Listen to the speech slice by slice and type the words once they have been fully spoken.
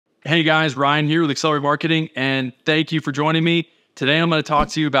Hey guys, Ryan here with Accelerate Marketing, and thank you for joining me. Today I'm going to talk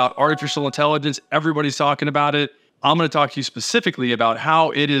to you about artificial intelligence. Everybody's talking about it. I'm going to talk to you specifically about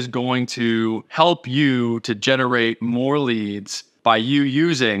how it is going to help you to generate more leads by you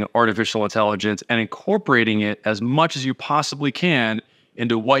using artificial intelligence and incorporating it as much as you possibly can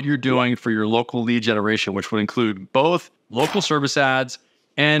into what you're doing for your local lead generation, which would include both local service ads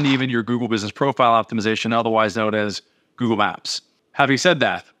and even your Google Business Profile Optimization, otherwise known as Google Maps. Having said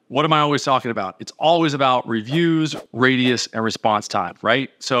that, what am I always talking about? It's always about reviews, radius, and response time, right?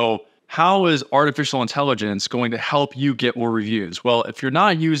 So how is artificial intelligence going to help you get more reviews? Well, if you're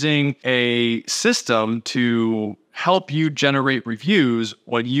not using a system to help you generate reviews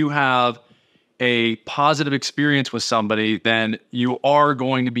when you have a positive experience with somebody, then you are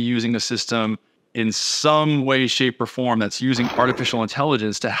going to be using a system in some way, shape, or form that's using artificial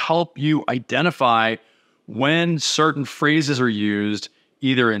intelligence to help you identify when certain phrases are used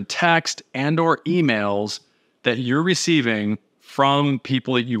either in text and or emails that you're receiving from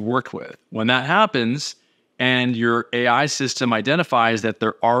people that you worked with. When that happens and your AI system identifies that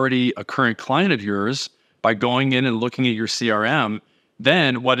they're already a current client of yours by going in and looking at your CRM,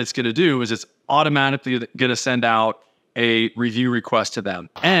 then what it's going to do is it's automatically going to send out a review request to them.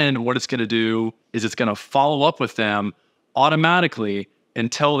 And what it's going to do is it's going to follow up with them automatically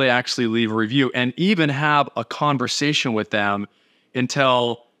until they actually leave a review and even have a conversation with them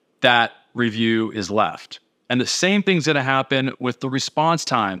until that review is left. And the same thing's going to happen with the response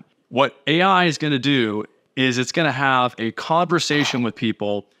time. What AI is going to do is it's going to have a conversation with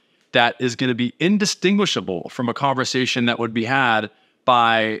people that is going to be indistinguishable from a conversation that would be had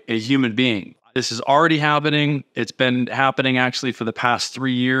by a human being. This is already happening. It's been happening actually for the past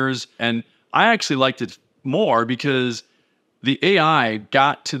 3 years. And I actually liked it more because the AI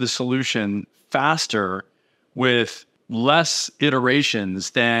got to the solution faster with less iterations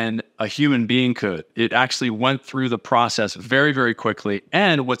than a human being could. It actually went through the process very, very quickly.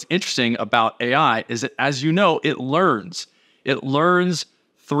 And what's interesting about AI is that, as you know, it learns. It learns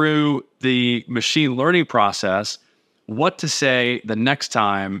through the machine learning process what to say the next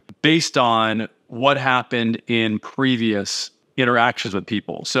time based on what happened in previous interactions with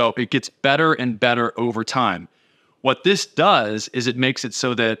people. So it gets better and better over time. What this does is it makes it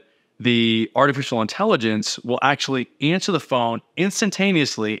so that the artificial intelligence will actually answer the phone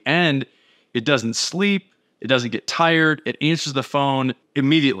instantaneously, and it doesn't sleep, it doesn't get tired, it answers the phone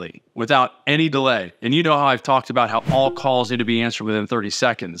immediately without any delay. And you know how I've talked about how all calls need to be answered within 30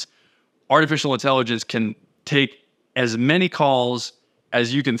 seconds. Artificial intelligence can take as many calls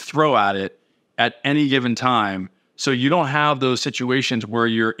as you can throw at it at any given time. So you don't have those situations where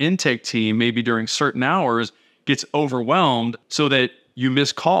your intake team, maybe during certain hours, gets overwhelmed so that you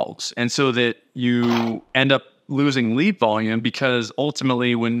miss calls and so that you end up losing lead volume, because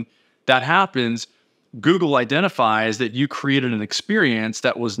ultimately when that happens, Google identifies that you created an experience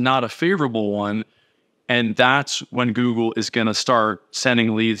that was not a favorable one. And that's when Google is going to start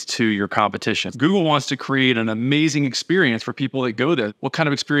sending leads to your competition. Google wants to create an amazing experience for people that go there. What kind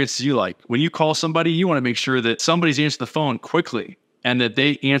of experience do you like? When you call somebody, you want to make sure that somebody's answered the phone quickly and that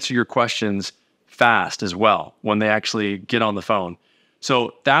they answer your questions fast as well when they actually get on the phone.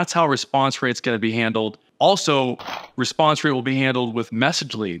 So that's how response rate's going to be handled. Also, response rate will be handled with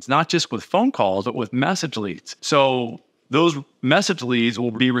message leads, not just with phone calls, but with message leads. So those message leads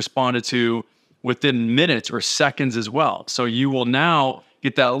will be responded to within minutes or seconds as well. So you will now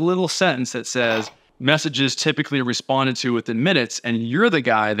get that little sentence that says messages typically responded to within minutes, and you're the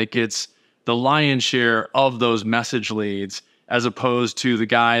guy that gets the lion's share of those message leads, as opposed to the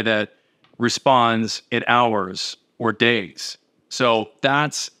guy that responds in hours or days. So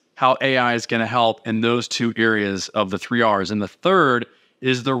that's how AI is going to help in those two areas of the 3 R's. And the third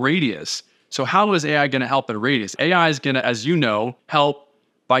is the radius. So how is AI going to help in radius? AI is going to, as you know, help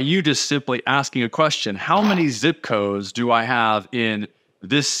by you just simply asking a question. How many zip codes do I have in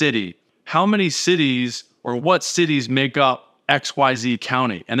this city? How many cities or what cities make up XYZ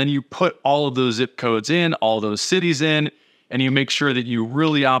county? And then you put all of those zip codes in, all those cities in, and you make sure that you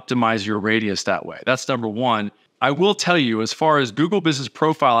really optimize your radius that way. That's number one. I will tell you, as far as Google Business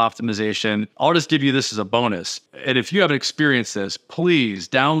Profile Optimization, I'll just give you this as a bonus. And if you haven't experienced this, please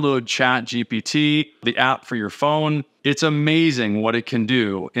download ChatGPT, the app for your phone. It's amazing what it can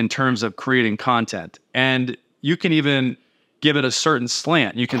do in terms of creating content. And you can even give it a certain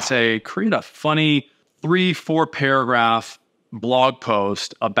slant. You can say, create a funny 3-4 paragraph blog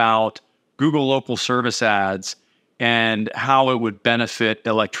post about Google local service ads and how it would benefit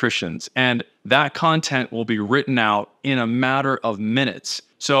electricians. And that content will be written out in a matter of minutes.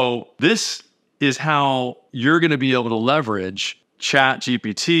 So this is how you're going to be able to leverage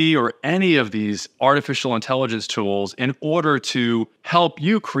ChatGPT or any of these artificial intelligence tools in order to help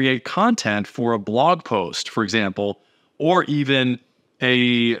you create content for a blog post, for example, or even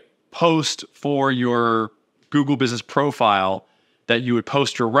a post for your Google business profile that you would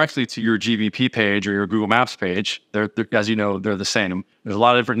post directly to your GBP page or your Google Maps page. They're, as you know, they're the same. There's a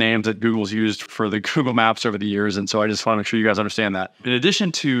lot of different names that Google's used for the Google Maps over the years. And so I just want to make sure you guys understand that. In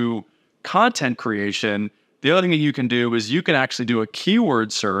addition to content creation, the other thing that you can do is you can actually do a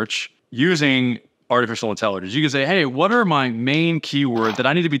keyword search using artificial intelligence. You can say, hey, what are my main keywords that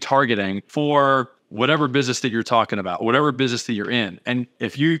I need to be targeting for whatever business that you're talking about, whatever business that you're in? And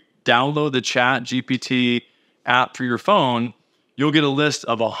if you download the ChatGPT app for your phone, you'll get a list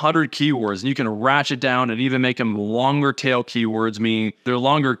of 100 keywords, and you can ratchet down and even make them longer tail keywords, meaning they're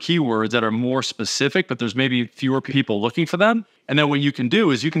longer keywords that are more specific, but there's maybe fewer people looking for them. And then what you can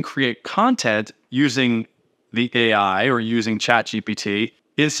do is you can create content using the AI or using ChatGPT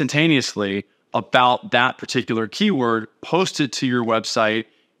instantaneously about that particular keyword, post it to your website,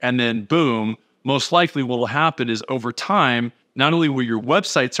 and then boom, most likely what will happen is over time, not only will your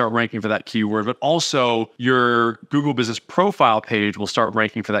website start ranking for that keyword, but also your Google business profile page will start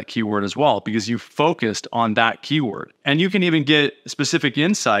ranking for that keyword as well, because you focused on that keyword. And you can even get specific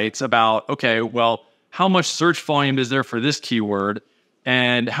insights about, okay, well, how much search volume is there for this keyword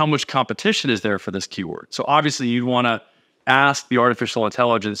and how much competition is there for this keyword? So obviously you'd want to ask the artificial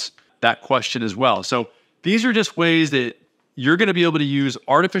intelligence that question as well. So these are just ways that you're going to be able to use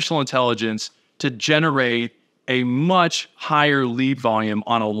artificial intelligence to generate a much higher lead volume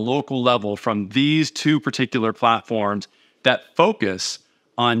on a local level from these two particular platforms that focus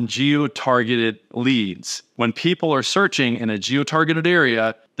on geo-targeted leads. When people are searching in a geo-targeted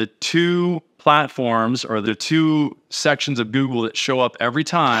area, the two platforms or the two sections of Google that show up every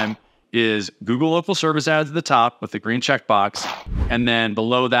time is Google Local Service Ads at the top with the green checkbox. And then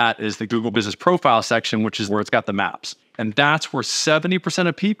below that is the Google Business Profile section, which is where it's got the maps. And that's where 70%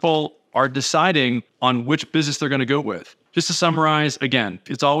 of people are deciding on which business they're going to go with. Just to summarize, again,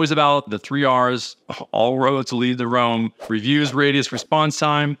 it's always about the 3 R's, all roads lead to Rome: reviews, radius, response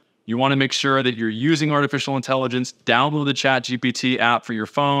time. You want to make sure that you're using artificial intelligence. Download the ChatGPT app for your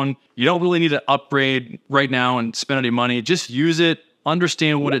phone. You don't really need to upgrade right now and spend any money. Just use it,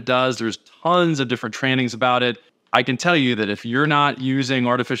 understand what it does. There's tons of different trainings about it. I can tell you that if you're not using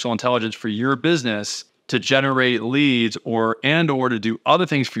artificial intelligence for your business to generate leads or to do other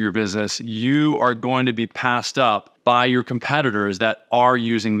things for your business, you are going to be passed up by your competitors that are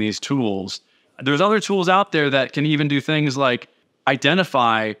using these tools. There's other tools out there that can even do things like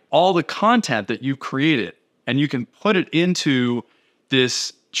identify all the content that you've created, and you can put it into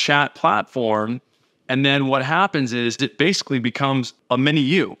this chat platform. And then what happens is it basically becomes a mini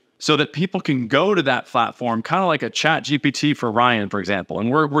you, so that people can go to that platform, kind of like a ChatGPT for Ryan, for example. And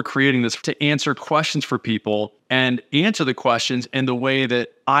we're creating this to answer questions for people and answer the questions in the way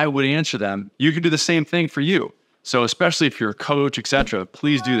that I would answer them. You can do the same thing for you. So especially if you're a coach, etc.,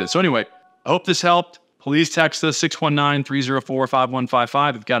 please do this. So anyway, I hope this helped. Please text us 619-304-5155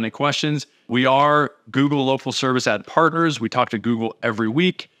 if you've got any questions. We are Google Local Service Ad Partners. We talk to Google every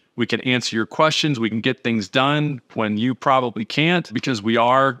week. We can answer your questions. We can get things done when you probably can't, because we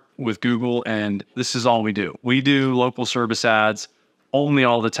are with Google and this is all we do. We do local service ads only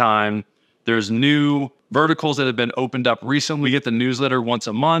all the time. There's new verticals that have been opened up recently. We get the newsletter once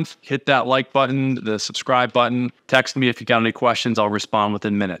a month. Hit that like button, the subscribe button. Text me if you got any questions. I'll respond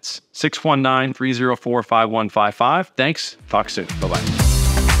within minutes. 619-304-5155. Thanks. Talk soon. Bye-bye.